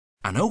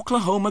An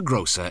Oklahoma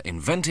grocer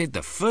invented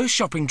the first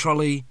shopping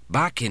trolley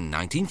back in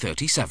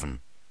 1937,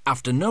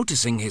 after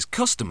noticing his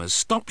customers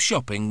stopped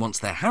shopping once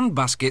their hand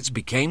baskets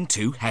became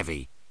too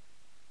heavy.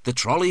 The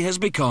trolley has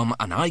become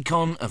an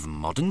icon of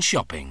modern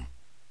shopping.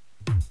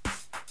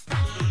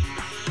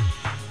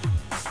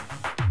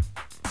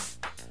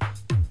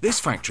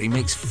 This factory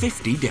makes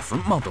 50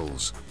 different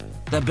models.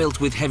 They're built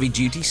with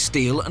heavy-duty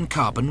steel and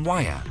carbon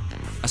wire.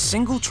 A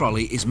single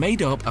trolley is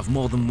made up of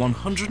more than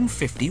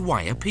 150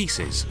 wire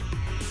pieces.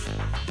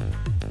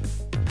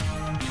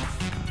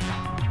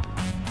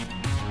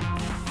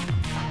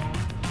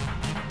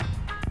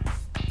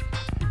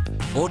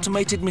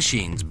 Automated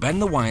machines bend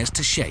the wires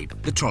to shape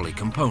the trolley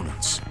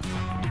components.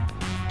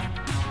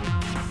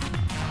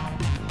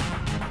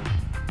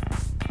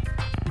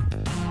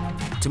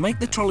 To make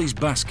the trolley's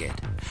basket,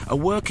 a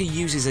worker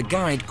uses a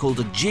guide called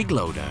a jig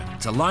loader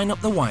to line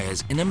up the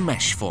wires in a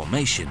mesh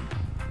formation.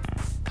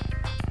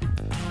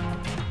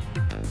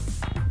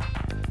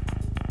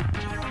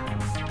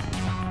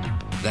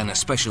 Then a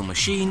special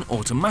machine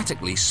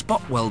automatically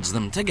spot welds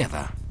them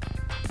together.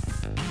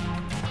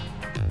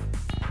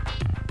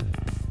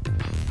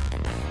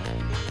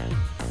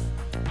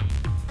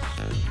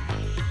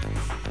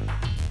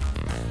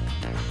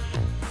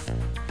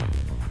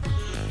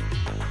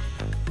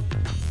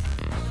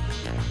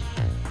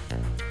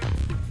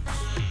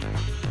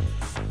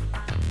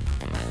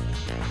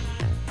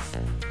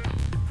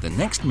 The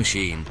next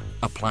machine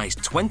applies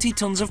 20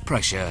 tons of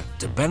pressure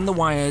to bend the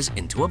wires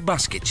into a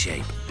basket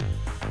shape.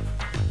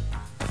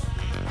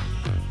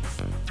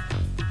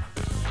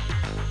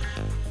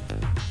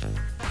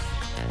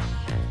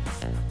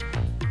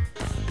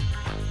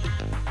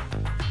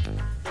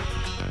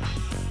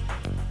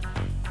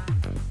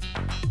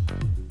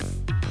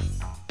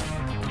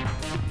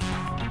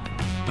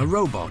 A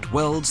robot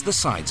welds the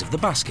sides of the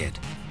basket,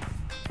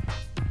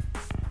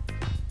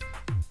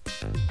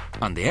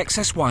 and the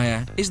excess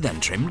wire is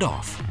then trimmed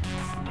off.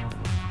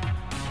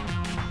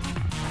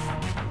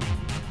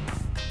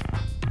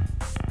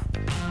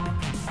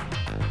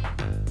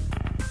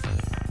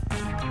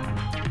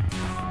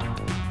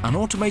 An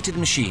automated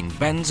machine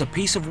bends a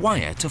piece of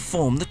wire to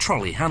form the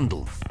trolley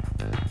handle.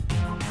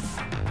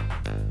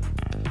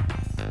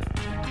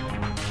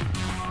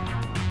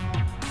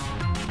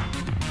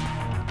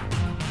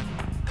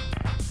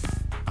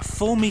 A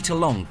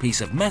 4-meter-long piece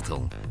of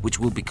metal, which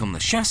will become the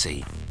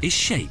chassis, is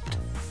shaped.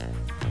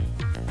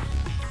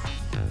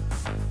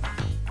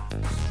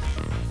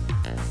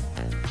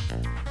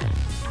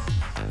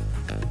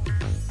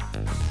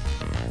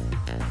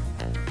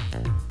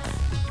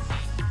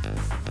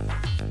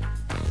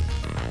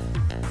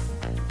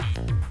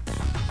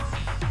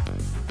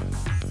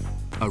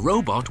 A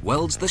robot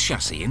welds the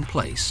chassis in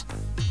place.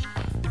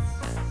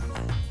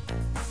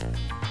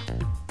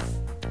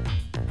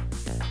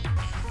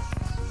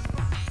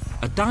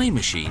 A die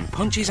machine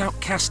punches out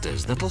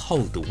casters that'll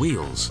hold the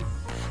wheels.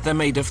 They're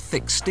made of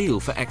thick steel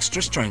for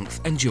extra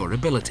strength and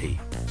durability.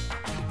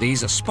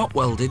 These are spot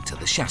welded to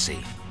the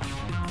chassis.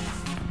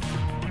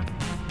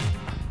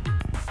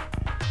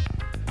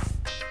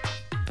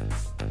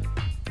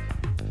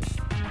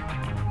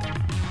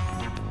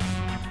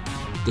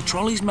 The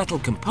trolley's metal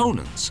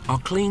components are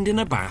cleaned in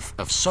a bath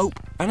of soap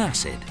and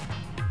acid.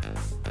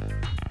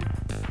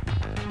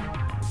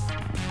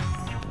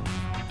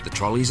 The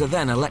trolleys are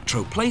then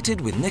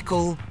electroplated with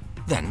nickel,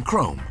 then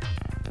chrome.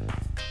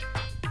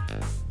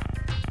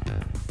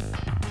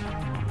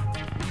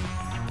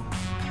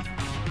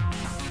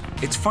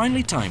 It's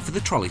finally time for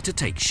the trolley to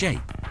take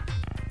shape.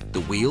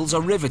 The wheels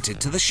are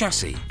riveted to the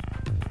chassis.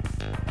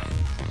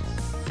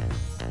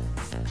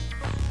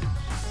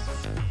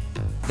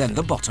 Then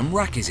the bottom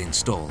rack is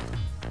installed.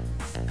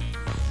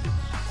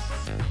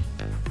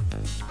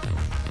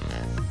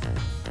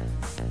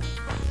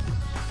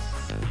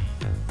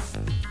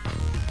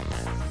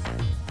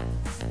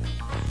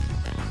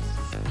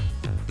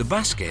 The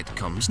basket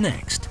comes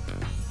next.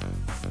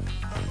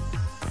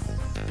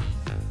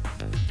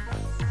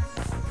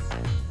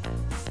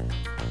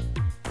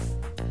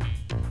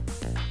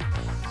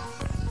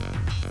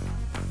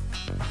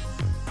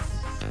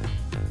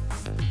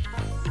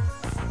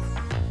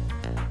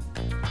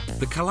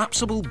 The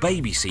collapsible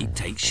baby seat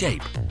takes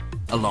shape,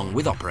 along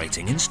with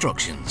operating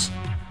instructions.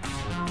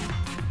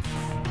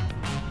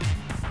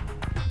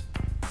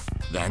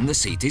 Then the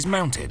seat is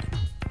mounted.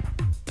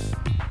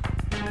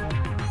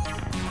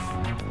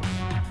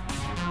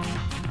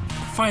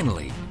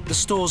 Finally, the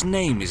store's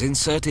name is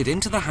inserted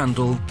into the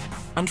handle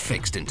and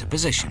fixed into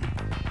position.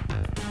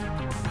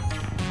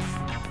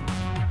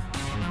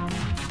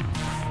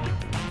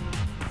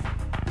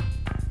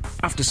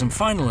 After some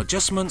final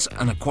adjustments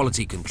and a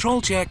quality control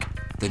check,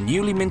 the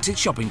newly minted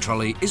shopping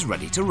trolley is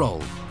ready to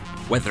roll.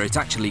 Whether it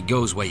actually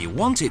goes where you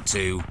want it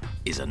to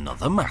is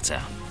another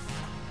matter.